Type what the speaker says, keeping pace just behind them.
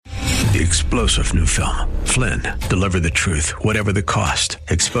The explosive new film, Flynn, deliver the truth, whatever the cost,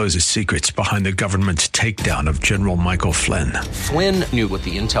 exposes secrets behind the government's takedown of General Michael Flynn. Flynn knew what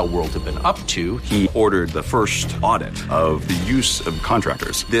the intel world had been up to. He ordered the first audit of the use of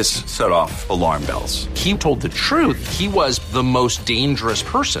contractors. This set off alarm bells. He told the truth. He was the most dangerous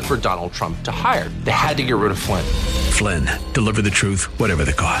person for Donald Trump to hire. They had to get rid of Flynn. Flynn, deliver the truth, whatever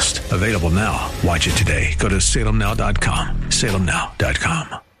the cost. Available now. Watch it today. Go to salemnow.com.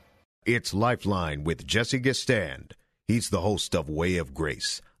 salemnow.com. It's Lifeline with Jesse Gistand. He's the host of Way of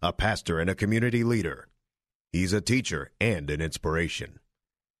Grace, a pastor and a community leader. He's a teacher and an inspiration.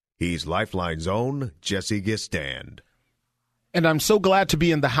 He's Lifeline's own Jesse Gistand. And I'm so glad to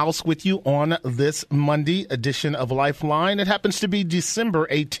be in the house with you on this Monday edition of Lifeline. It happens to be December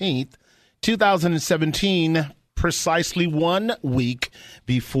 18th, 2017, precisely 1 week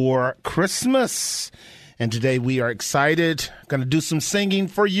before Christmas. And today we are excited, going to do some singing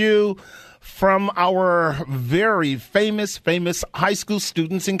for you from our very famous high school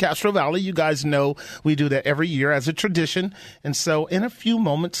students in Castro Valley. You guys know we do that every year as a tradition. And so in a few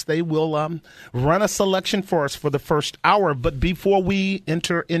moments, they will run a selection for us for the first hour. But before we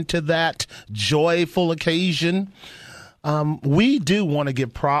enter into that joyful occasion, we do want to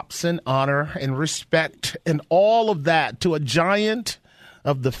give props and honor and respect and all of that to a giant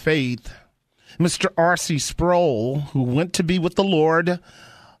of the faith, Mr. R.C. Sproul, who went to be with the Lord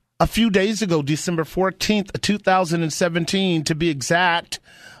a few days ago, December 14th, 2017, to be exact.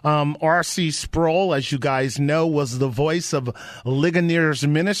 R.C. Sproul, as you guys know, was the voice of Ligonier's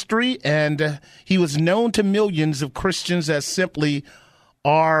ministry, and he was known to millions of Christians as simply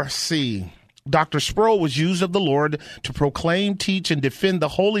R.C. Dr. Sproul was used of the Lord to proclaim, teach, and defend the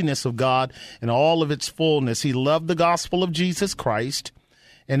holiness of God in all of its fullness. He loved the gospel of Jesus Christ.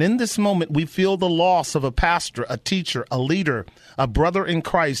 And in this moment, we feel the loss of a pastor, a teacher, a leader, a brother in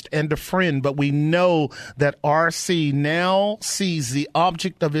Christ, and a friend. But we know that R.C. now sees the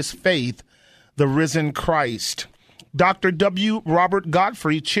object of his faith, the risen Christ. Dr. W. Robert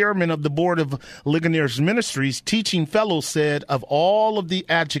Godfrey, chairman of the board of Ligonier's Ministries, teaching fellow, said of all of the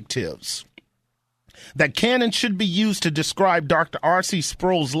adjectives that can and should be used to describe Dr. R.C.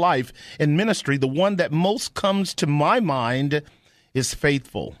 Sproul's life and ministry, the one that most comes to my mind is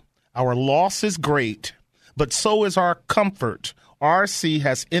faithful. Our loss is great, but so is our comfort. R.C.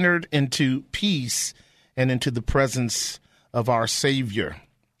 has entered into peace and into the presence of our Savior.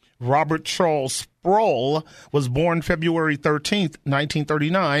 Robert Charles Sproul was born February 13th,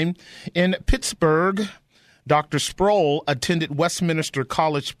 1939, in Pittsburgh. Dr. Sproul attended Westminster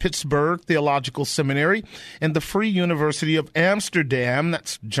College, Pittsburgh Theological Seminary, and the Free University of Amsterdam,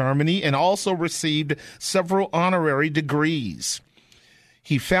 that's Germany, and also received several honorary degrees.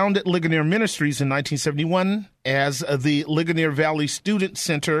 He founded Ligonier Ministries in 1971 as the Ligonier Valley Student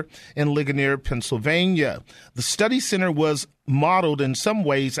Center in Ligonier, Pennsylvania. The study center was modeled in some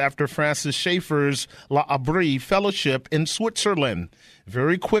ways after Francis Schaeffer's L'Abri Fellowship in Switzerland.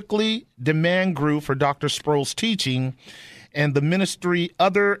 Very quickly, demand grew for Dr. Sproul's teaching and the ministry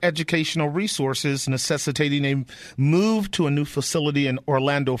other educational resources, necessitating a move to a new facility in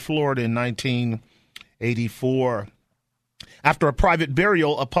Orlando, Florida in 1984. After a private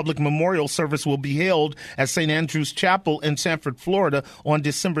burial, a public memorial service will be held at St. Andrew's Chapel in Sanford, Florida on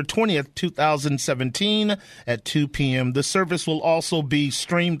December 20th, 2017 at 2 p.m. The service will also be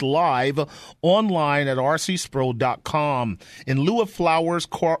streamed live online at rcsproul.com. In lieu of flowers,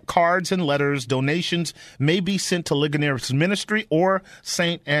 cards, and letters, donations may be sent to Ligonier's Ministry or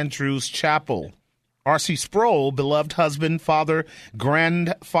St. Andrew's Chapel. R.C. Sproul, beloved husband, father,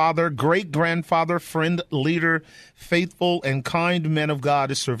 grandfather, great-grandfather, friend, leader, faithful and kind man of God,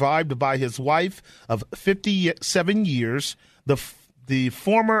 is survived by his wife of 57 years, the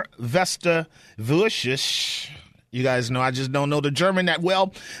former Vesta Vucic. You guys know I just don't know the German that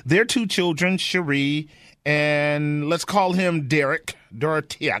well. Their two children, Cherie, and let's call him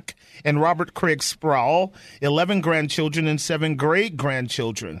Dorothea, and Robert Craig Sproul, 11 grandchildren and 7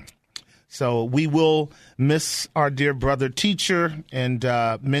 great-grandchildren. So we will miss our dear brother, teacher, and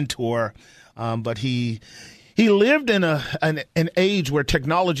mentor, but he lived in an age where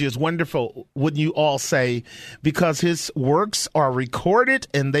technology is wonderful, wouldn't you all say, because his works are recorded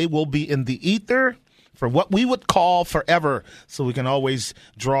and they will be in the ether for what we would call forever, so we can always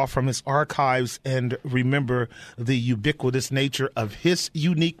draw from his archives and remember the ubiquitous nature of his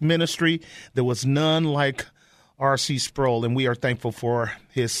unique ministry. There was none like R.C. Sproul, and we are thankful for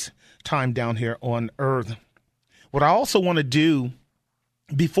his time down here on earth. What I also want to do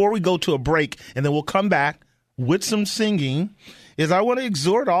before we go to a break, and then we'll come back with some singing, is I want to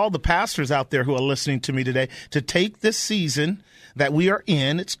exhort all the pastors out there who are listening to me today to take this season that we are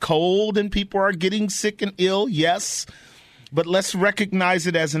in. It's cold and people are getting sick and ill, yes, but let's recognize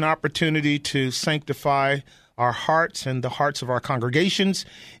it as an opportunity to sanctify our hearts and the hearts of our congregations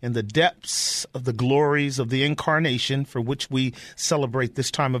in the depths of the glories of the incarnation for which we celebrate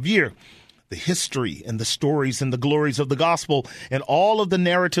this time of year. The history and the stories and the glories of the gospel and all of the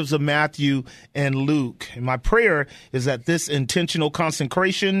narratives of Matthew and Luke. And my prayer is that this intentional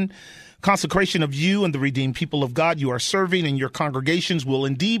consecration of you and the redeemed people of God you are serving and your congregations will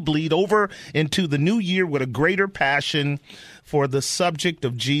indeed bleed over into the new year with a greater passion for the subject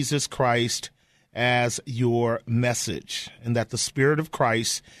of Jesus Christ as your message, and that the Spirit of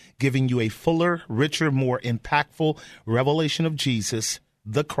Christ giving you a fuller, richer, more impactful revelation of Jesus,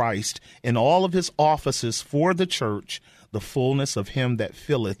 the Christ, in all of his offices for the church, the fullness of him that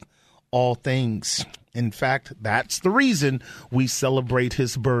filleth all things. In fact, that's the reason we celebrate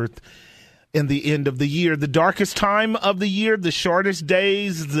his birth in the end of the year, the darkest time of the year, the shortest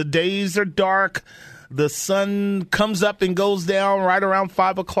days. The days are dark. The sun comes up and goes down right around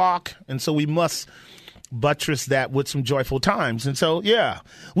 5 o'clock. And so we must buttress that with some joyful times. And so, yeah,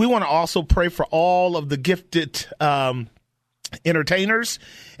 we want to also pray for all of the gifted entertainers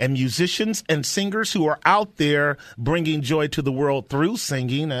and musicians and singers who are out there bringing joy to the world through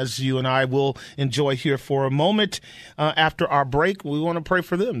singing, as you and I will enjoy here for a moment. After our break, we want to pray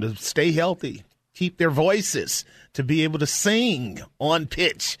for them to stay healthy, keep their voices, to be able to sing on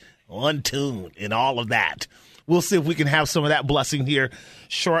pitch, on tune, and all of that. We'll see if we can have some of that blessing here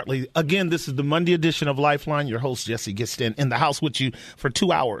shortly. Again, this is the Monday edition of Lifeline. Your host, Jesse Gistin, in the house with you for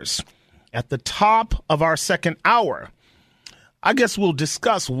 2 hours. At the top of our second hour, I guess we'll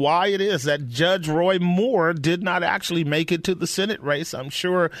discuss why it is that Judge Roy Moore did not actually make it to the Senate race. I'm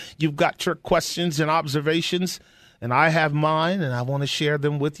sure you've got your questions and observations, and I have mine, and I want to share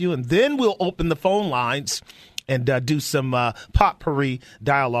them with you. And then we'll open the phone lines and do some potpourri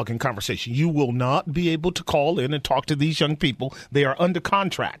dialogue and conversation. You will not be able to call in and talk to these young people. They are under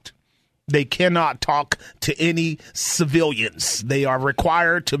contract. They cannot talk to any civilians. They are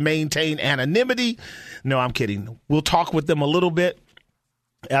required to maintain anonymity. No, I'm kidding. We'll talk with them a little bit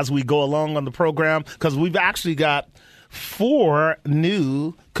as we go along on the program, because we've actually got 4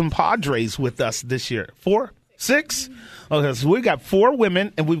 new compadres with us this year. 4? 6? Okay, so we've got 4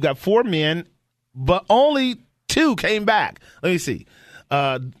 women and we've got 4 men, but only 2 came back. Let me see.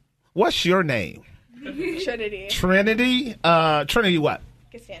 What's your name? Trinity. Trinity? Trinity what?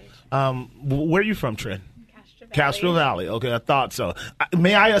 Cassandra. Where are you from, Trin? Castro Valley. Castro Valley. Okay, I thought so.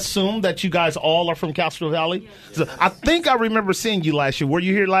 May I assume that you guys all are from Castro Valley? Yes. So I think I remember seeing you last year. Were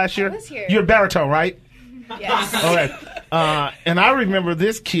you here last year? I was here. You're baritone, right? Yes. Okay. And I remember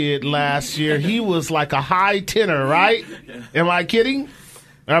this kid last year. He was like a high tenor, right? Am I kidding?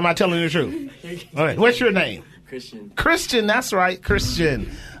 Or am I telling the truth? All right. What's your name? Christian. Christian, that's right, Christian.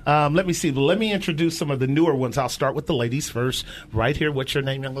 Let me see. Let me introduce some of the newer ones. I'll start with the ladies first. Right here. What's your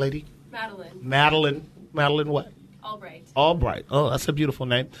name, young lady? Madeline. Madeline what? Albright. Albright. Oh, that's a beautiful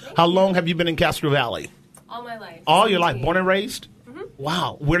name. How long have you been in Castro Valley? All my life. All your life. Born and raised? Mm-hmm.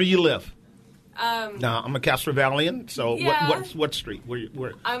 Wow. Where do you live? No, I'm a Castro Valleyan. So yeah. what street?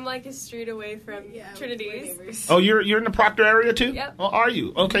 Where? I'm like a street away from Trinity's. Oh, you're in the Proctor area too? Yep. Oh, are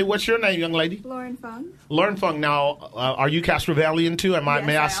you? Okay. What's your name, young lady? Lauren Fung. Lauren Fung. Now, are you Castro Valleyan too? Yes,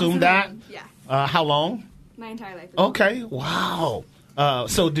 May I assume that? Yeah. How long? My entire life. Okay. Wow.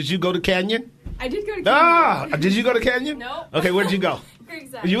 So did you go to Canyon? I did go to Canyon. Did you go to Canyon? No. Okay, where'd you go?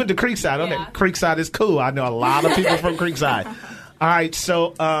 Creekside. You went to Creekside. Okay, Yeah. Creekside is cool. I know a lot of people from Creekside. All right,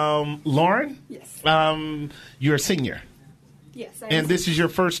 so Lauren? Yes. You're a senior. Yes. And this is your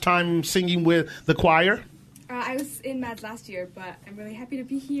first time singing with the choir? I was in Mads last year, but I'm really happy to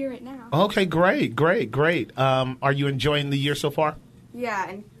be here right now. Okay, great. Are you enjoying the year so far? Yeah,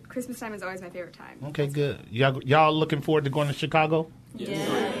 and Christmas time is always my favorite time. Okay, good. Y'all looking forward to going to Chicago?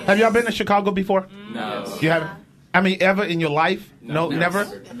 Yes. Have y'all been to Chicago before? No. You haven't? I mean, ever in your life? No, never?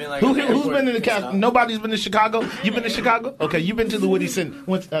 I've been, like, Who's been in the cast? Nobody's been to Chicago? You've been to Chicago? Okay, you've been to the Windy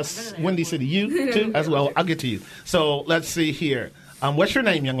City. You too? As well. I'll get to you. So let's see here. What's your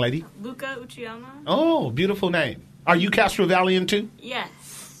name, young lady? Luca Uchiyama. Oh, beautiful name. Are you Castro Valleyan too? Yes.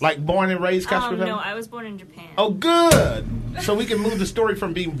 Like born and raised Castro Valley? No, I was born in Japan. Oh, good. So we can move the story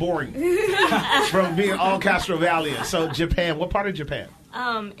from being boring, from being all Castro Valleyan. So Japan, what part of Japan?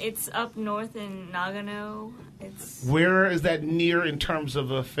 It's up north in Nagano. Where is that near in terms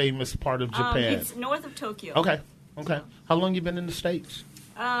of a famous part of Japan? It's north of Tokyo. Okay. How long you been in the States?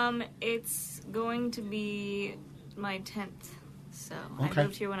 It's going to be my 10th. So Okay. I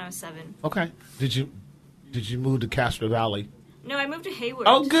moved here when I was 7. Okay. Did you move to Castro Valley No, I moved to Hayward.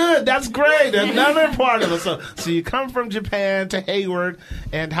 Oh, good. That's great. Another part of it. So you come from Japan to Hayward,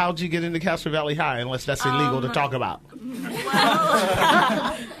 and how'd you get into Castro Valley High, unless that's illegal to talk about?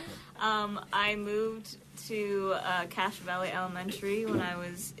 Well, I moved to Castro Valley Elementary when I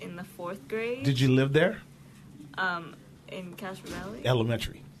was in the 4th grade. Did you live there? In Castro Valley?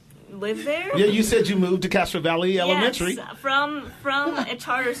 Elementary. Live there? Yeah, you said you moved to Castro Valley Elementary. Yes, from a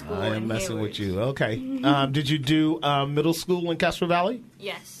charter school I am in messing Hayward. with you. Okay. Did you do middle school in Castro Valley?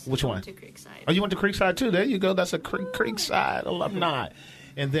 Yes. Which I one? went to Creekside. Oh, you went to Creekside too. There you go. That's a Creekside alumni.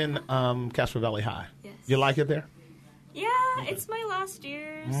 And then Castro Valley High. Yes. You like it there? Yeah, it's my last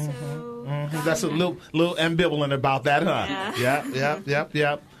year, so... That's a little ambivalent about that, huh? Yeah.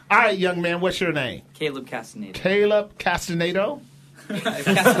 Yep. All right, young man, what's your name? Caleb Castaneda. Caleb Castaneda.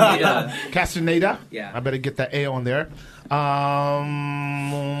 Castaneda. Yeah. I better get that A on there.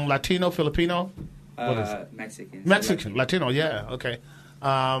 Latino, Filipino? What is it? Mexican. Latino, yeah. Okay.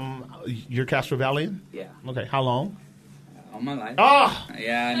 You're Castro Valleyan? Yeah. Okay. How long? All my life. Oh!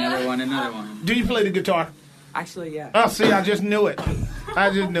 Yeah, another one. Do you play the guitar? Actually, yeah. Oh, see, I just knew it.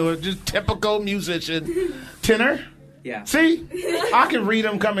 Just typical musician. Tenor? Yeah. See? I can read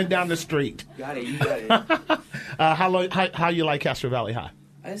them coming down the street. You got it. How you like Castro Valley High?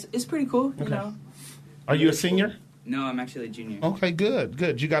 It's pretty cool, you know. Are you a senior? No, I'm actually a junior. Okay,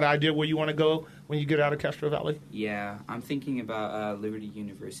 good. You got an idea where you want to go when you get out of Castro Valley? Yeah, I'm thinking about Liberty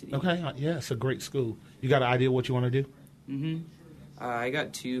University. Okay, yeah, it's a great school. You got an idea what you want to do? Mm-hmm. I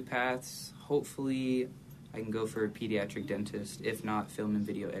got 2 paths. Hopefully, I can go for a pediatric dentist. If not, film and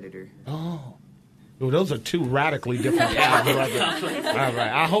video editor. Oh. Well, those are 2 radically different paths. All right.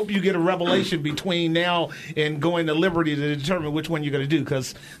 I hope you get a revelation between now and going to Liberty to determine which one you're going to do,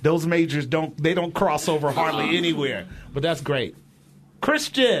 because those majors don't cross over hardly anywhere. But that's great.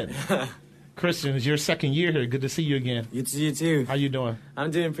 Christian, it's your 2nd year here. Good to see you again. Good to see you too. How you doing? I'm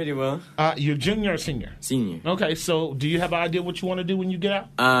doing pretty well. You're junior or senior? Senior. Okay, so do you have an idea what you want to do when you get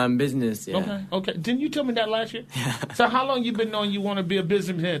out? Business, yeah. Okay. Didn't you tell me that last year? Yeah. So how long you been knowing you want to be a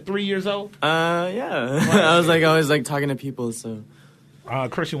businessman? 3 years old? Yeah. I was always talking to people, so.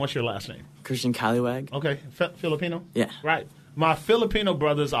 Christian, what's your last name? Christian Caliwag. Okay. Filipino? Yeah. Right. My Filipino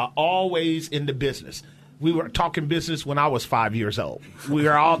brothers are always in the business. We were talking business when I was 5 years old. We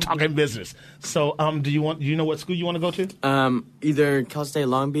were all talking business. So, do you know what school you want to go to? Either Cal State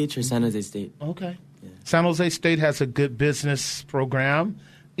Long Beach or San Jose State. Okay. Yeah. San Jose State has a good business program.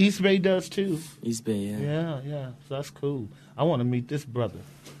 East Bay does too. East Bay, yeah. Yeah. So that's cool. I want to meet this brother.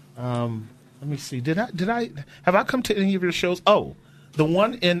 Let me see. Have I come to any of your shows? Oh, the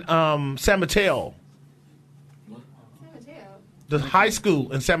one in San Mateo. San Mateo. The high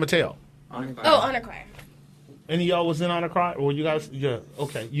school in San Mateo. Honor Choir. Any of y'all was in Honor Choir? Or you guys? Yeah.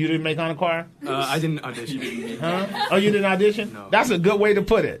 Okay. You didn't make Honor Choir? I didn't audition. Huh? Oh, you didn't audition? No. That's a good way to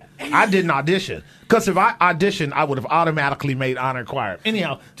put it. I didn't audition. Because if I auditioned, I would have automatically made Honor Choir.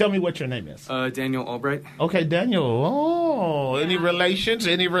 Anyhow, tell me what your name is. Daniel Albright. Okay, Daniel. Oh, any relations?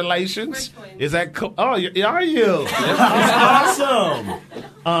 Any relations? We're twins. Is that cool? Oh, are you? That's awesome.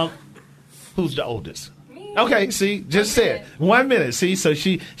 Who's the oldest? Okay, see, just say it. 1 minute. See, so is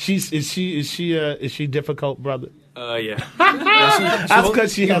she difficult, brother? Yeah. That's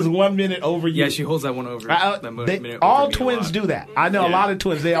because she has 1 minute over you. Yeah, she holds that one over. All twins do that. I know a lot of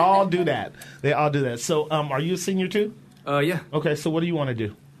twins. They all do that. So, are you a senior too? Yeah. Okay, so what do you want to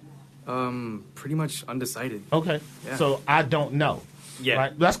do? Pretty much undecided. Okay, yeah. So I don't know. Yeah.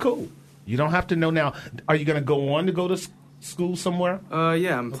 Right? That's cool. You don't have to know now. Are you going to go on to go to school somewhere?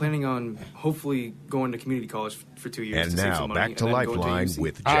 Yeah, I'm planning on hopefully going to community college for 2 years. And to save now some money, back to and then go Lifeline UC.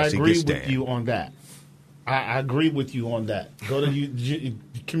 with I Jesse agree Gastan. with you on that. I agree with you on that. Go to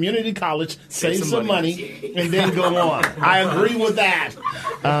community college, save some money, and then go on. I agree with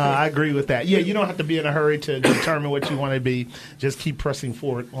that. Yeah, you don't have to be in a hurry to determine what you want to be. Just keep pressing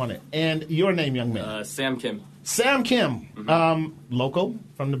forward on it. And your name, young man? Sam Kim. Sam Kim. Mm-hmm. Local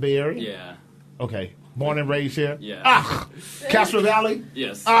from the Bay Area? Yeah. Okay. Born and raised here? Yeah. Castro Valley?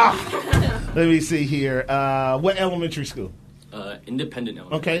 Yes. Let me see here. What elementary school? Independent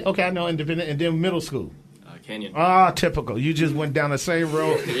elementary. Okay, I know Independent. And then middle school? Canyon. Typical. You just went down the same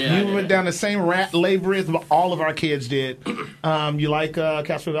road. Yeah, went down the same rat labyrinth all of our kids did. You like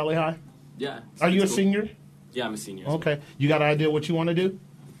Castro Valley High? Yeah. Are you a senior? Yeah, I'm a senior. Okay. You got an idea what you want to do?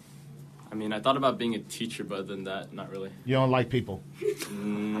 I mean, I thought about being a teacher, but other than that, not really. You don't like people? Tell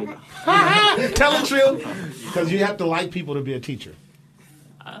the truth. Because you have to like people to be a teacher.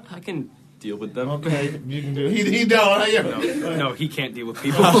 I can deal with them. Okay, you can do it. He don't. No, he can't deal with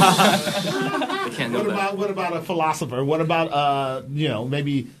people. I can't know that. What about a philosopher? What about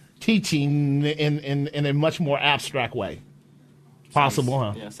maybe teaching in a much more abstract way? Possible,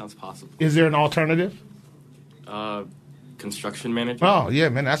 huh? Yeah, sounds possible. Is there an alternative? Construction manager. Oh, yeah,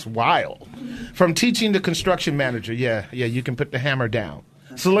 man, that's wild. From teaching to construction manager, yeah, you can put the hammer down.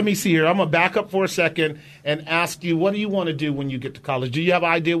 So let me see here. I'm going to back up for a second and ask you, what do you want to do when you get to college? Do you have an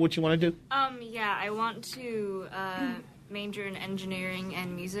idea what you want to do? Yeah, I want to major in engineering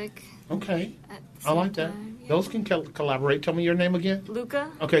and music. Okay. I like that. Yeah. Those can collaborate. Tell me your name again.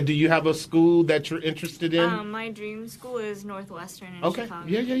 Luca. Okay, do you have a school that you're interested in? My dream school is Northwestern in okay. Chicago.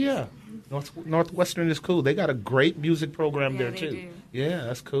 Yeah. Northwestern is cool. They got a great music program there, too. Do. Yeah,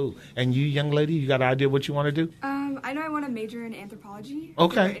 that's cool. And you, young lady, you got an idea what you want to do? I know I want to major in anthropology.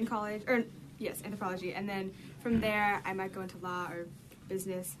 Okay. In college. Yes, anthropology. And then from there, I might go into law or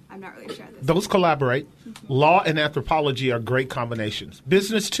business. I'm not really sure. Those collaborate. Law and anthropology are great combinations.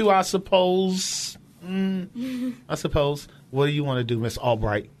 Business, too, I suppose. I suppose. What do you want to do, Miss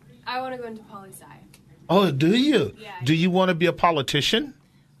Albright? I want to go into poli-sci. Oh, do you? Yeah. Do you want to be a politician?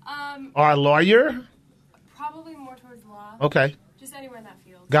 Or a lawyer? Probably more towards law. Okay. Just anywhere in that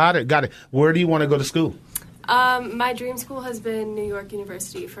field. Got it. Where do you want to go to school? My dream school has been New York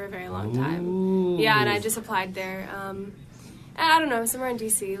University for a very long time. Ooh. Yeah, and I just applied there. I don't know, somewhere in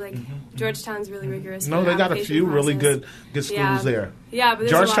D.C. Like Georgetown's really rigorous. No, they got a few really good schools there. Yeah, but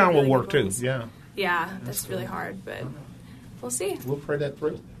Georgetown will really work too. Yeah. Yeah, that's really hard, but we'll see. We'll pray that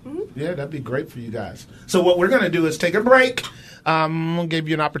through. Yeah, that'd be great for you guys. So what we're going to do is take a break. I'm going to give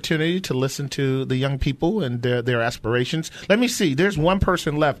you an opportunity to listen to the young people and their aspirations. Let me see. There's one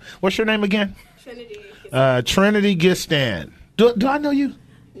person left. What's your name again? Trinity. Trinity Gistan. Do I know you?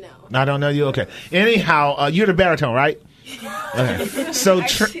 No. I don't know you? Okay. Anyhow, you're the baritone, right? Okay. So,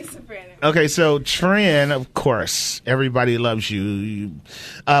 okay, so Trin, of course, everybody loves you.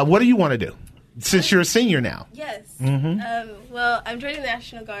 What do you want to do? Since you're a senior now. Yes. Mm-hmm. Well, I'm joining the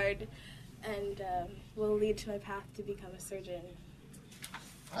National Guard and will lead to my path to become a surgeon.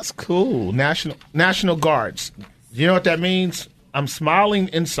 That's cool. National Guards. You know what that means? I'm smiling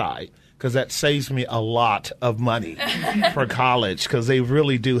inside because that saves me a lot of money for college because they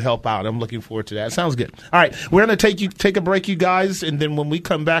really do help out. I'm looking forward to that. Sounds good. All right. We're going to take a break, you guys, and then when we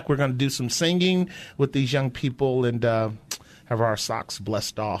come back, we're going to do some singing with these young people and have our socks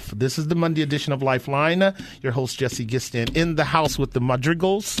blessed off. This is the Monday edition of Lifeline. Your host, Jesse Gistan, in the house with the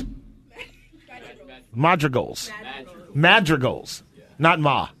Madrigals. Madrigals. Not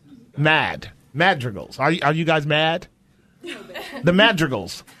Ma. Madrigals. Are you guys mad? The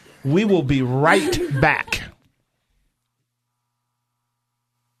Madrigals. We will be right back.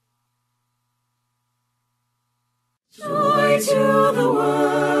 Joy to the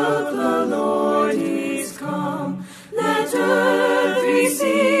world, the Lord is come. Let earth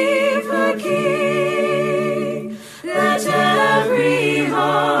receive her King. Let every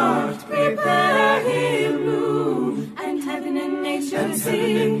heart prepare him room. And heaven and nature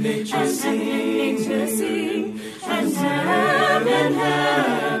sing. And heaven and nature sing. And heaven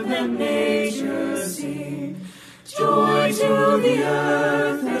and nature sing. Joy to the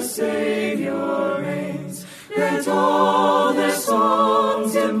earth, the Savior reigns. Let all their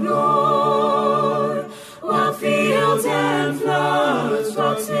songs implore, while fields and floods,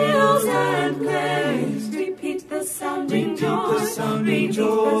 rocks, hills and plains, repeat the sounding joy, repeat the sounding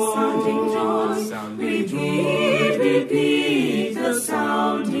joy, repeat the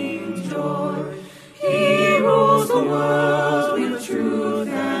sounding joy. He rules the world with truth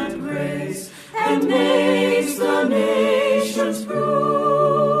and grace, and makes the nations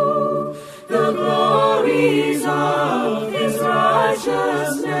prove the glories of his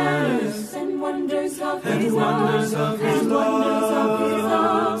righteousness, and wonders of his love, and wonders of his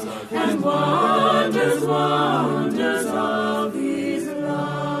love, and wonders of his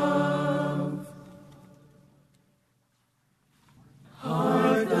love.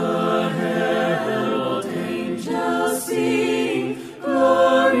 Hark the herald angels sing,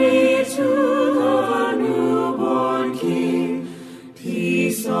 glory to the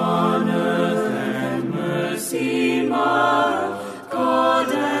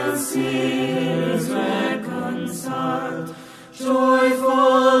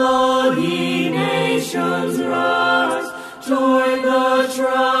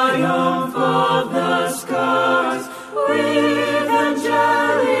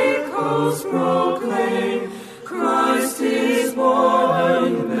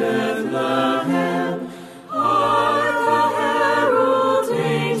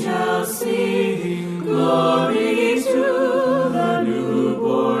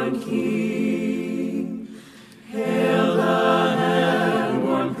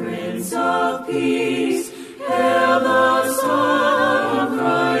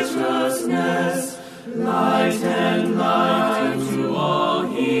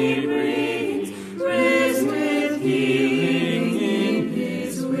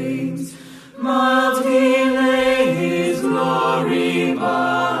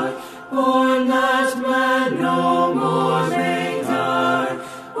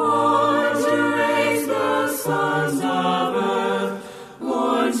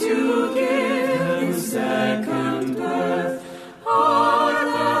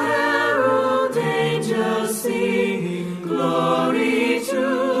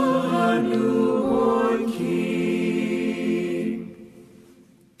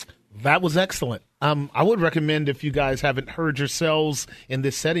That was excellent. I would recommend, if you guys haven't heard yourselves in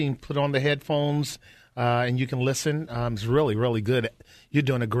this setting, put on the headphones and you can listen. It's really, really good. You're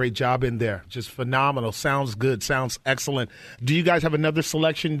doing a great job in there. Just phenomenal. Sounds good. Sounds excellent. Do you guys have another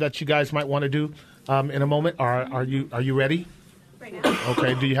selection that you guys might want to do in a moment? Are you ready? Right now.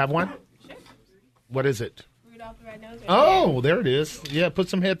 Okay. Do you have one? Sure. What is it? Rudolph the Red-Nosed Reindeer. Oh, there it is. Yeah, put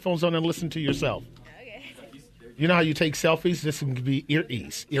some headphones on and listen to yourself. Okay. You know how you take selfies? This can be ear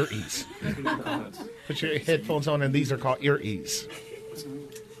ease. Put your headphones on, and these are called ear ease.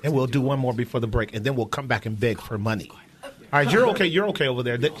 And we'll do one more before the break, and then we'll come back and beg for money. All right, you're okay. You're okay over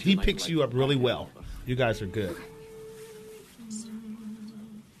there. He picks you up really well. You guys are good.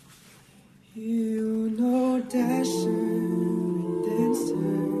 You know Dasher and Dancer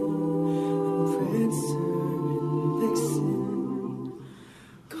and Prancer and Vixen,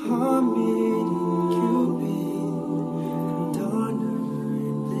 Comet and Cupid, Donner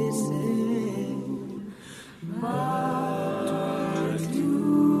and Blitzen. What do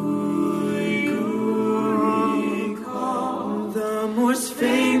you call the most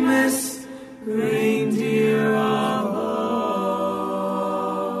famous reindeer of all?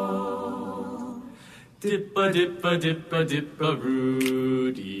 Dippa, dippa, dippa, dippa,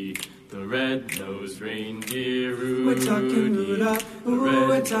 Rudy, the red-nosed reindeer, Rudy. We're talking Rudolph, ooh,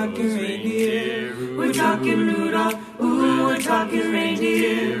 we're talking reindeer. We're talking Rudolph, ooh, we're talking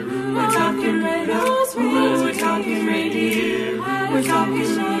reindeer. We're talking red-nosed reindeer. We're talking reindeer. We're talking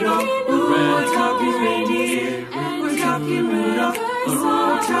Rudolph, ooh, we're talking reindeer. We're talking Rudolph, ooh,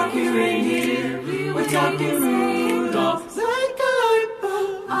 we're talking reindeer. We're talking Rudolph, like a light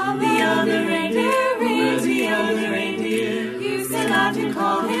bulb. All the other reindeer rings, the other reindeer. You say not to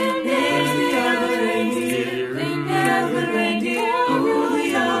call him names, the other reindeer. The other reindeer, oh,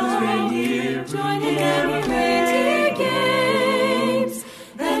 the other reindeer. Join in every reindeer games.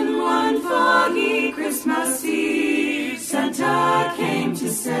 Then one foggy Christmas Eve, Santa came to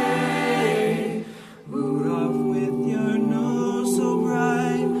say, Rudolph, with your nose so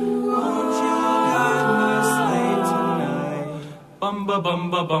bright, won't you guide my sleigh tonight? Bumba,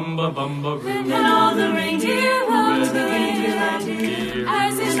 bumba, bumba, bumba, Rudy. And all the reindeer loved the reindeer loved it,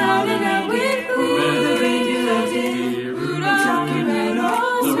 as they shouted out with glee. The reindeer loved it. Rudolph talking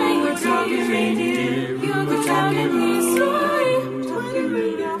red-nosed reindeer. We're talking reindeer. You're talking me story. Talking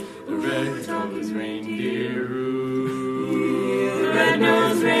Rudolph. The red-nosed reindeer, Rudy. The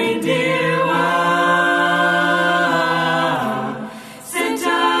red-nosed reindeer.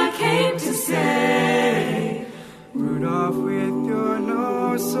 Santa came to say, Rudolph, with your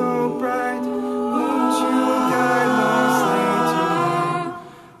nose so bright, won't you guide my sleigh tonight?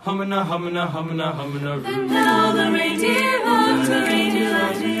 Hummina, hummina, hummina, hummina, Rudy. And all the reindeer loved the reindeer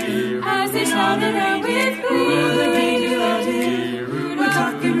loved it, as they shouted out with glee. The reindeer loved it. We're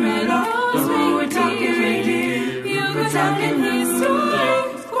talking red-nosed reindeer. We're talking reindeer. You're talking history.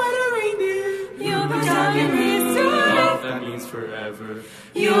 Quite a reindeer. You're talking history. That means forever.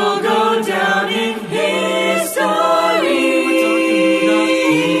 You'll go down in history.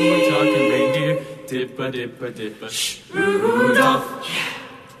 We're talking reindeer. Dippa, dippa, dippa. Shh. Rudolph.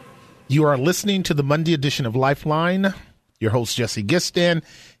 You are listening to the Monday edition of Lifeline. Your host, Jesse Gistan,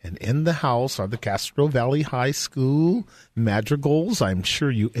 and in the house are the Castro Valley High School Madrigals. I'm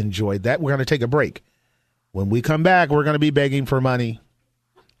sure you enjoyed that. We're going to take a break. When we come back, we're going to be begging for money.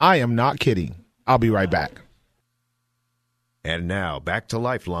 I am not kidding. I'll be right back. And now, back to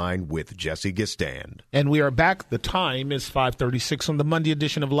Lifeline with Jesse Gistand. And we are back. The time is 5:36 on the Monday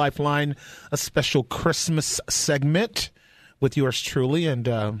edition of Lifeline, a special Christmas segment with yours truly and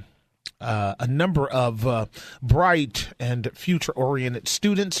a number of bright and future-oriented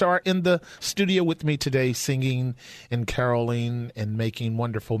students are in the studio with me today singing and caroling and making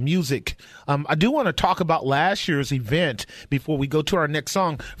wonderful music. I do want to talk about last year's event before we go to our next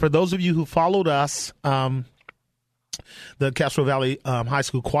song. For those of you who followed us, the Castro Valley High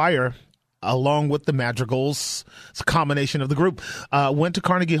School Choir, along with the Madrigals, it's a combination of the group, went to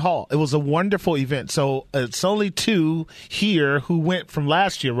Carnegie Hall. It was a wonderful event. So it's only two here who went from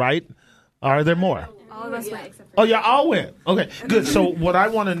last year, right? Are there more? All of us went. Oh, yeah, all went. Okay, good. So what I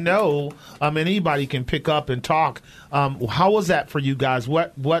want to know, and anybody can pick up and talk, how was that for you guys?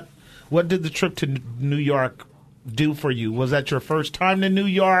 What did the trip to New York do for you? Was that your first time to New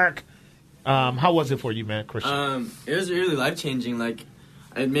York? How was it for you, man, Christian? It was really life-changing. Like,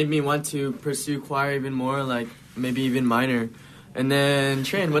 it made me want to pursue choir even more, like maybe even minor. And then,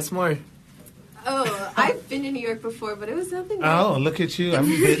 Trin, what's more? Oh, I've been to New York before, but it was nothing. Oh, look at you. I've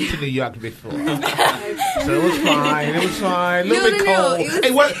been to New York before. So it was fine. It was fine. A little bit cold. Hey,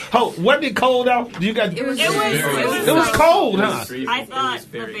 wasn't it cold out? You got It was cold, huh? I thought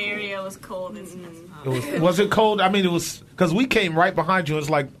the Bay Area was cold. Was it cold? I mean, it was because we came right behind you. It's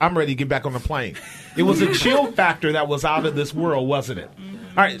like I'm ready to get back on the plane. It was a chill factor that was out of this world, wasn't it?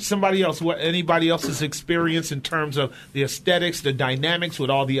 All right, somebody else. Anybody else's experience in terms of the aesthetics, the dynamics with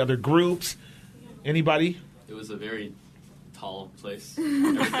all the other groups? Anybody? It was a very tall place.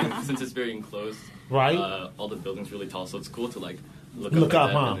 Since it's very enclosed, right? All the buildings really tall, so it's cool to look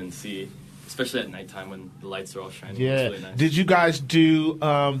up, huh? and see, especially at nighttime when the lights are all shining. Yeah. It's really nice. Did you guys do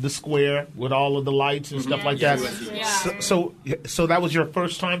the square with all of the lights and stuff like that? So that was your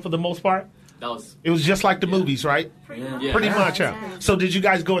first time for the most part? It was just like the movies, right? Pretty much. Yeah. So did you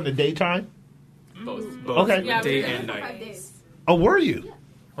guys go in the daytime? Both. Okay. Day and night. Oh, were you?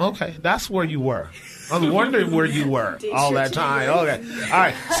 Okay, that's where you were. I was wondering where you were all that time. Okay, all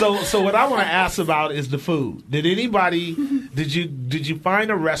right. So what I want to ask about is the food. Did you find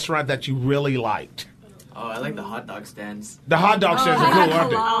a restaurant that you really liked? Oh, I like the hot dog stands. The hot dog stands are cool,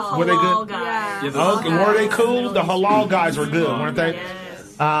 aren't they? Were they good? Yeah. Were they cool? The halal guys were good, weren't they?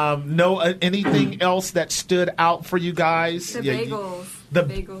 Anything else that stood out for you guys? The bagels. The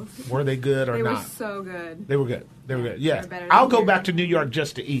bagels. Were they good or not? They were so good. They were good. They were good. Yeah. Better I'll than go back to New York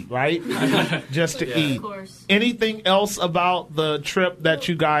just to eat, right? Just to eat. Of course. Anything else about the trip that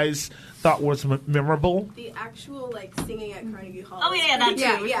you guys thought was memorable? The actual singing at Carnegie Hall. Oh yeah, that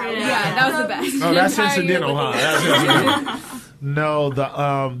too. Yeah, that was the best. Oh, that's incidental, huh? That's incidental. No,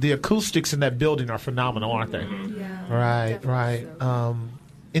 the acoustics in that building are phenomenal, aren't they? Yeah. Right.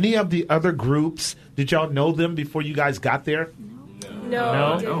 Any of the other groups, did y'all know them before you guys got there?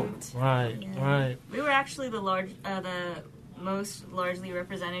 No. Right. We were actually the most largely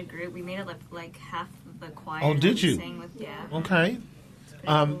represented group. We made it like half of the choir. Oh, did you? Sang with, Okay.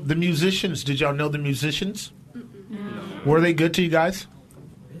 The musicians, did y'all know the musicians? Were they good to you guys?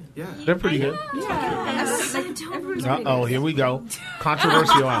 Yeah. They're pretty good. Uh-oh, here we go.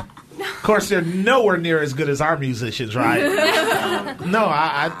 Controversial. Of course, they're nowhere near as good as our musicians, right? No,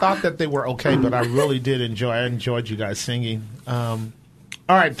 I thought that they were okay, but I really did enjoy. I enjoyed you guys singing. All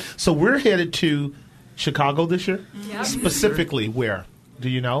right, so we're headed to Chicago this year. Yep. Specifically, where? Do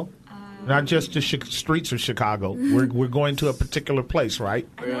you know? Not just the streets of Chicago. We're going to a particular place, right?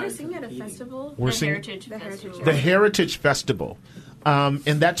 I know we're singing at a festival. We're singing Heritage Festival. the Heritage Festival, and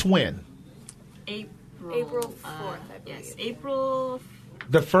that's when? April 4th, I believe. Yes, April.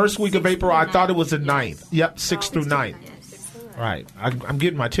 The first week of April. I thought it was the 9th. Yep, 6th through 9th. Right. I'm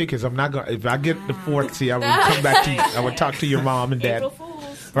getting my tickets. I'm not going. If I get the 4th, see, I would come back to you. I would talk to your mom and dad. April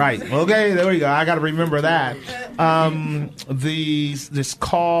Fools. Right. Okay. There we go. I got to remember that. This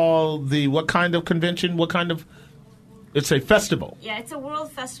called the what kind of convention? What kind of? It's a festival. Yeah, it's a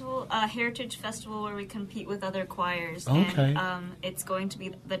world festival, heritage festival where we compete with other choirs. Okay. And it's going to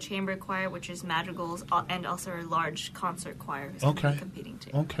be the chamber choir, which is madrigals, and also a large concert choir who's going to be competing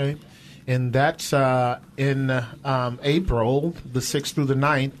too. Okay. And that's in April, the 6th through the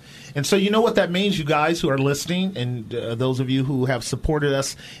 9th. And so you know what that means, you guys who are listening, and those of you who have supported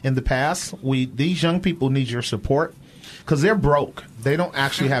us in the past. These young people need your support because they're broke. They don't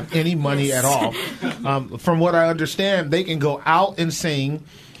actually have any money at all. From what I understand, they can go out and sing.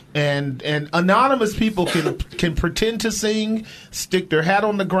 And anonymous people can pretend to sing, stick their hat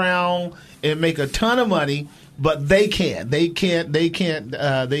on the ground, and make a ton of money. But they can't. They don't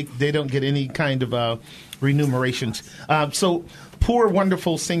get any kind of remunerations. So poor,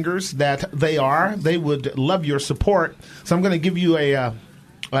 wonderful singers that they are, they would love your support. So I'm going to give you a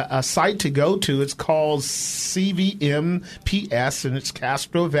site to go to. It's called CVMPS, and it's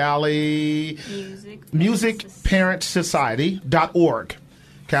Castro Valley Music Parent Society.org.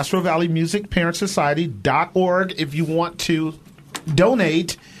 Castro Valley Music Parent Society.org. If you want to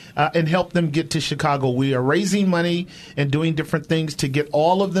donate and help them get to Chicago. We are raising money and doing different things to get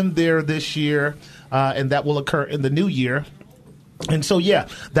all of them there this year, and that will occur in the new year. And so, yeah,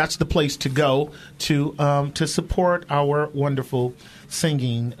 that's the place to go to support our wonderful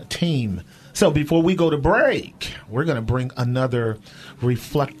singing team. So before we go to break, we're going to bring another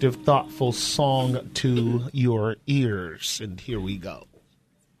reflective, thoughtful song to your ears. And here we go.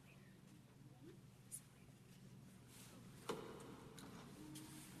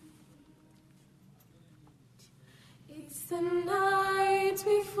 The night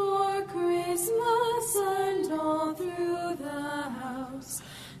before Christmas, and all through the house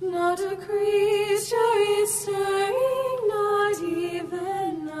not a creature is stirring, not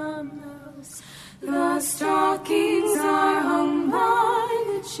even a mouse. The stockings are hung by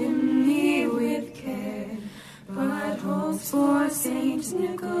the chimney with Saint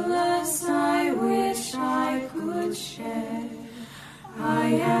Nicholas, I wish I could share. I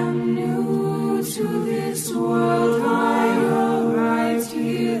am new to this world, I arrived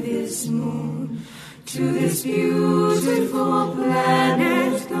here this moon, to this beautiful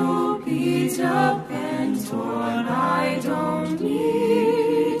planet, though beat up and torn. I don't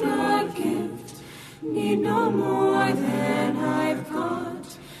need a gift, need no more than I've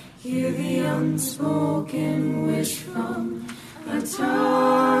got. Hear the unspoken wish from a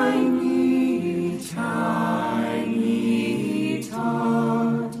tiny, tiny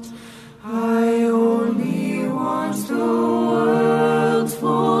tot. I only want the world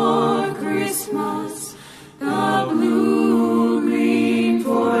for Christmas, the blue, green,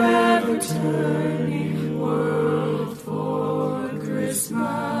 forever turning world for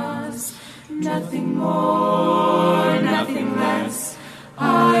Christmas. Nothing more, nothing less.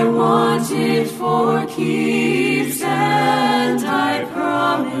 I want it for keeps, and I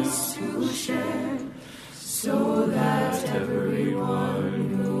promise to share, so that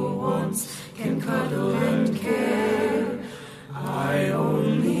everyone who wants can cuddle and care. I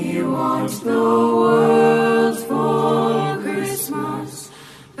only want the world for Christmas,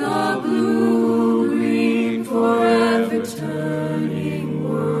 the blue, green, forever turning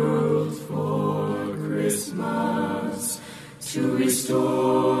world for Christmas. To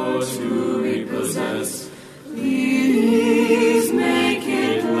restore, to repossess, please make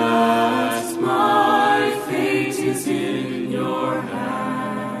it last. My fate is in your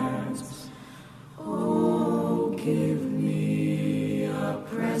hands. Oh, give me a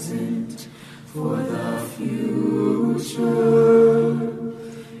present for the future.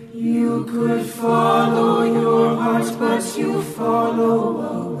 You could follow your heart, but you follow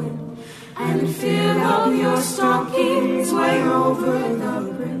a wind, and fill up your stockings way over the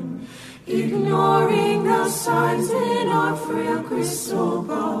brim, ignoring the signs in our frail crystal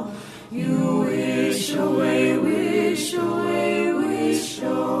ball. You wish away, wish away, wish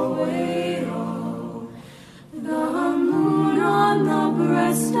away all. The moon on the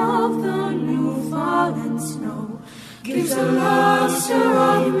breast of the new fallen snow gives a luster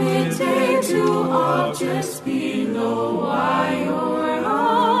of midday to objects below. Why your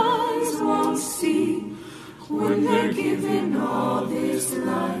eyes won't see when they're given all this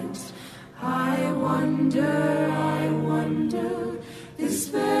light. I wonder, this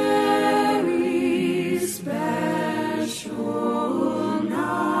very special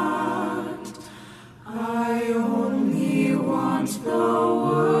night. I only want the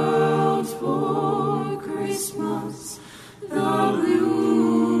world for Christmas, the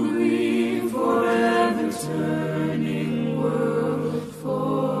blue, green, forever turning world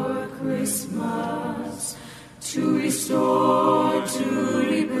for Christmas. To restore, to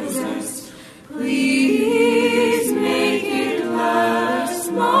repossess, please make it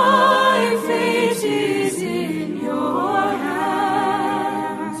last. My fate is in your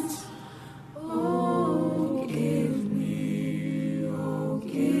hands. Oh, give me, oh,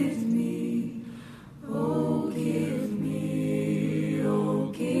 give me, oh, give me,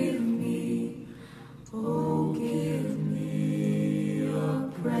 oh, give me, oh, give me a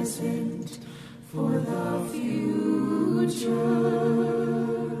present for the future.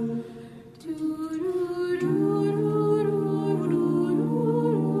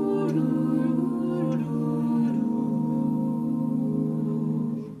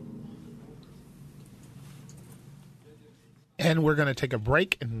 And we're going to take a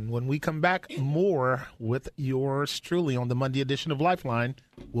break, and when we come back, more with yours truly on the Monday edition of Lifeline.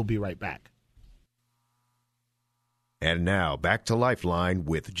 We'll be right back. And now, back to Lifeline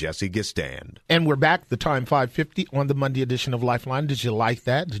with Jesse Gistand. And we're back, the time 5:50 on the Monday edition of Lifeline. Did you like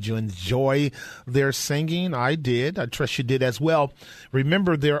that? Did you enjoy their singing? I did. I trust you did as well.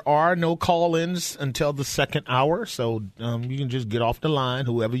 Remember, there are no call-ins until the second hour, so you can just get off the line,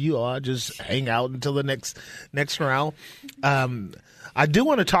 whoever you are. Just hang out until the next round. I do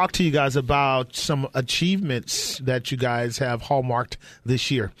want to talk to you guys about some achievements that you guys have hallmarked this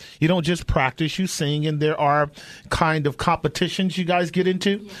year. You don't just practice, you sing, and there are kind of competitions you guys get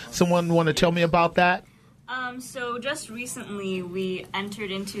into. Yes. Someone want to tell me about that? So just recently, we entered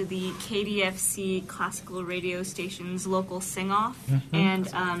into the KDFC classical radio station's local sing-off,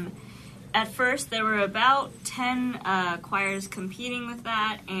 and at first there were about 10 choirs competing with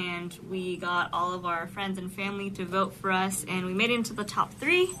that, and we got all of our friends and family to vote for us, and we made it into the top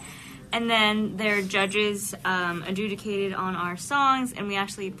 3. And then their judges adjudicated on our songs, and we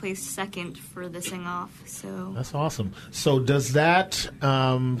actually placed second for the sing-off. So that's awesome. So does that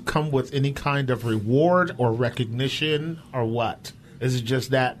come with any kind of reward or recognition, or what? Is it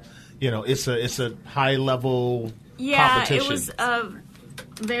just that it's a high-level competition? Yeah, it was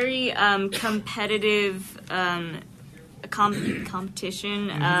very competitive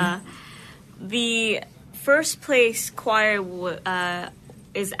competition. The first place choir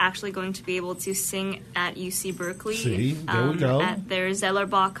is actually going to be able to sing at UC Berkeley. See, there we go. At their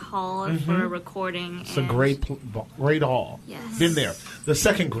Zellerbach Hall for a recording. It's a great hall. Yes. Been there. The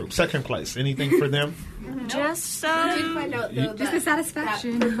second group, second place. Anything for them? Just I did find out though Just the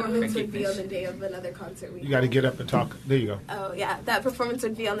satisfaction. that performance would be on the day of another concert we had. You got to get up and talk. There you go. Oh yeah, that performance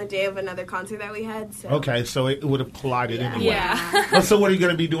would be on the day of another concert that we had. So. Okay, so it would have collided anyway. Yeah. Well, so what are you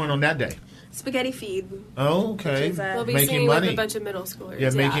going to be doing on that day? Spaghetti feed. Oh, okay. We'll be making singing money. with a bunch of middle schoolers.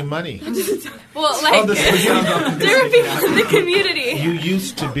 Yeah, making money. Well, like the spaghetti. different people in the community. You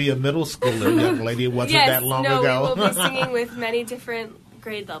used to be a middle schooler, young lady. It wasn't yes, that long no, ago. we will be singing with many different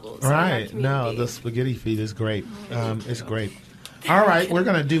grade levels. Right. No, the spaghetti feed is great. It's great. All right, we're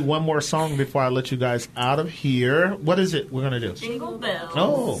going to do one more song before I let you guys out of here. What is it we're going to do? Jingle Bells.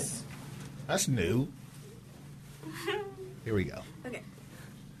 Oh, that's new. Here we go. Okay.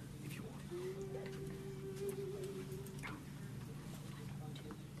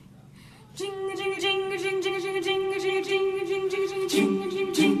 Jingle jingle jingle jingle jingle jingle jingle jingle jingle jingle jingle jingle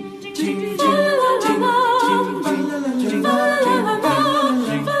jingle jingle.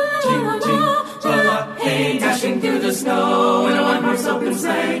 Hey, dashing through the snow in a one-horse open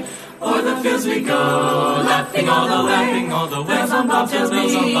sleigh. O'er the fields we go, laughing all the way. Bells on bobtails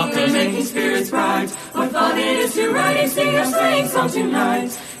ring, making spirits bright. What fun it is to ride and sing our sleighing song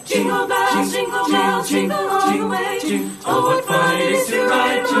tonight. Jingle bells, jingle all the way. Oh, what fun it is to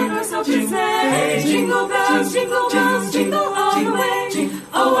ride in one-horse open sleigh. Jingle bells, jingle all the way.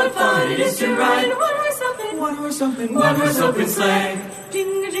 Oh, what fun it is to ride in one-horse open sleigh.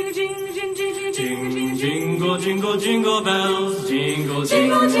 Jingle, jingle, jingle, jingle, jingle, jingle, jingle, jingle, jingle bells. Jingle,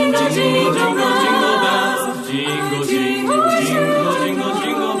 jingle, jingle, jingle, jingle bells. Jingle, jingle, jingle, jingle,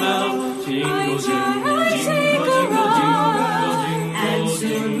 jingle bells. Jingle, jingle, jingle, jingle, and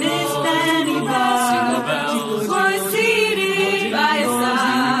soon Miss Fanny Bell was seated by his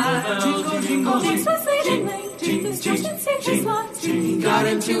side. Jingle, jingle, he got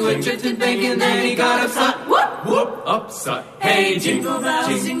into a drifted bank and then he got upside. Whoop, whoop, upside. Hey, jingle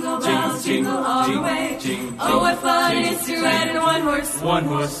bells, jingle all the way. Oh, what fun it is to ride in a one-horse open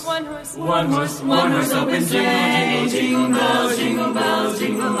sleigh. Jingle bells,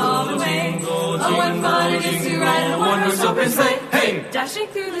 jingle all the way. Oh, what fun it is to ride in a one-horse open sleigh. Hey, dashing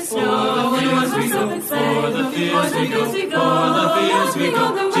through the snow in a one-horse open sleigh. O'er the fields we go, laughing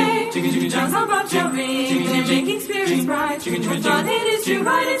all the way. Bells on bobtail ring, making spirits bright. What fun it is to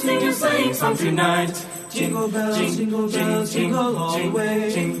ride and sing your sleighing song tonight. Jingle bells, jingle all the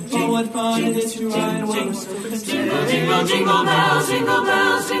way. Oh, what fun it is to ride in one-horse open sleigh. Jingle bells, jingle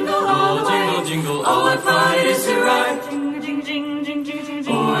all the way. Oh, what fun it is to ride.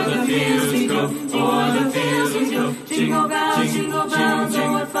 O'er the fields we go, Jingle bells,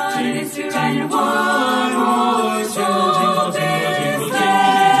 oh, what fun it is to ride in one-horse open sleigh.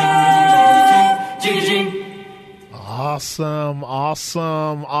 Awesome.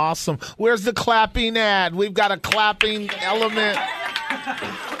 Where's the clapping at? We've got a clapping element.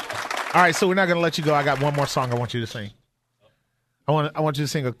 All right, so we're not going to let you go. I got one more song I want you to sing. I want you to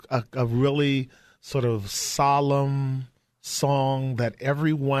sing a really sort of solemn song that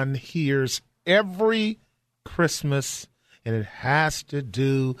everyone hears every Christmas, and it has to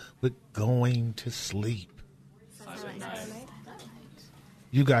do with going to sleep.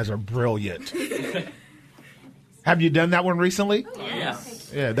 You guys are brilliant. Have you done that one recently?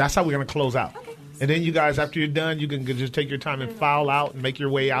 Yes. Yeah, that's how we're going to close out. Okay. And then you guys, after you're done, you can just take your time and file out and make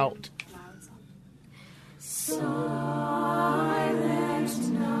your way out. Silent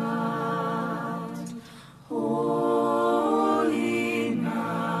night, holy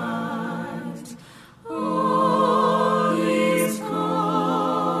night, all is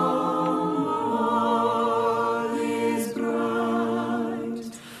calm, all is bright,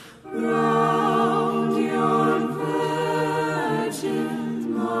 round yon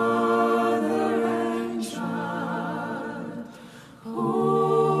virgin mother and child.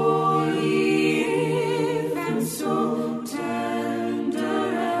 Oh,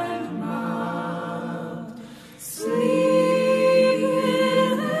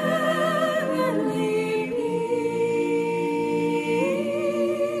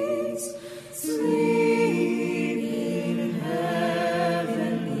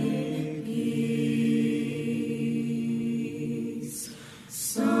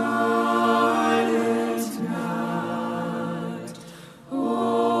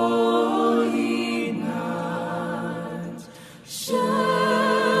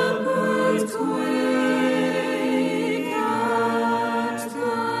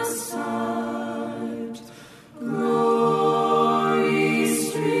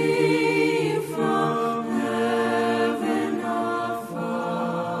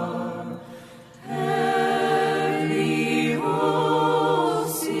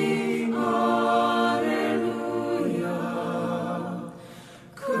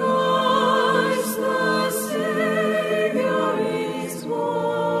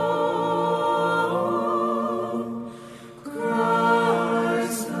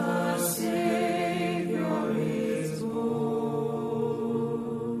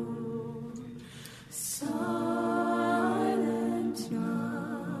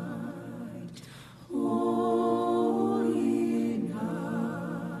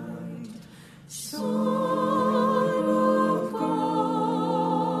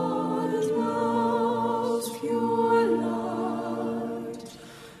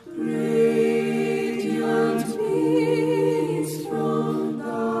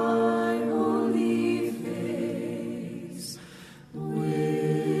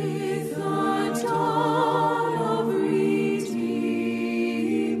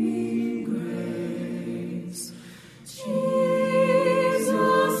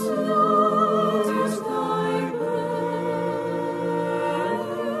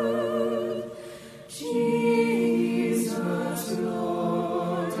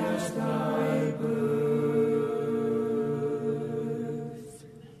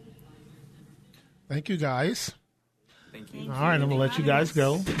 Thank you, guys. Thank you. All right, I'm going to let you guys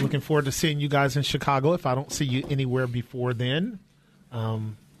go. Looking forward to seeing you guys in Chicago if I don't see you anywhere before then.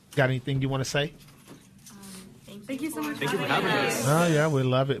 Got anything you want to say? Thank you so much. Thank you for having us. Oh, yeah, we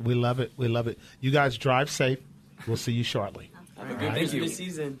love it. We love it. We love it. You guys drive safe. We'll see you shortly. Have a good Christmas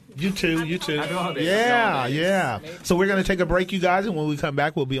season. You too. You too. Happy holidays. Yeah. So we're going to take a break, you guys, and when we come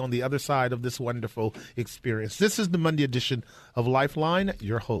back, we'll be on the other side of this wonderful experience. This is the Monday edition of Lifeline.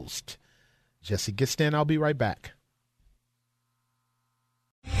 Your host, Jesse Gistan. I'll be right back.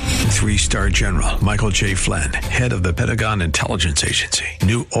 3-star General Michael J. Flynn, head of the Pentagon Intelligence Agency,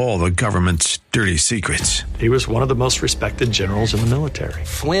 knew all the government's dirty secrets. He was one of the most respected generals in the military.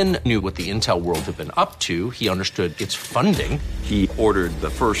 Flynn knew what the intel world had been up to. He understood its funding. He ordered the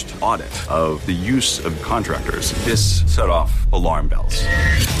first audit of the use of contractors. This set off alarm bells.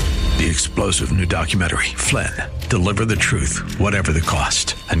 The explosive new documentary, Flynn, Deliver the Truth, Whatever the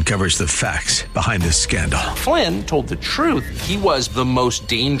Cost, uncovers the facts behind this scandal. Flynn told the truth. He was the most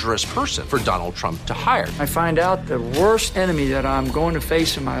dangerous person for Donald Trump to hire. I find out the worst enemy that I'm going to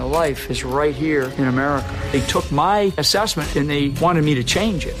face in my life is right here in America. They took my assessment and they wanted me to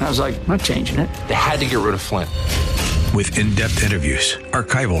change it. And I was like, I'm not changing it. They had to get rid of Flynn. With in-depth interviews,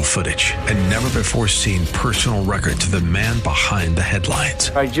 archival footage, and never-before-seen personal records of the man behind the headlines.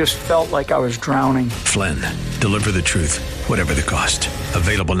 I just felt like I was drowning. Flynn, Deliver the Truth, Whatever the Cost.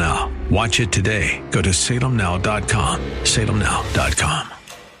 Available now. Watch it today. Go to salemnow.com. salemnow.com.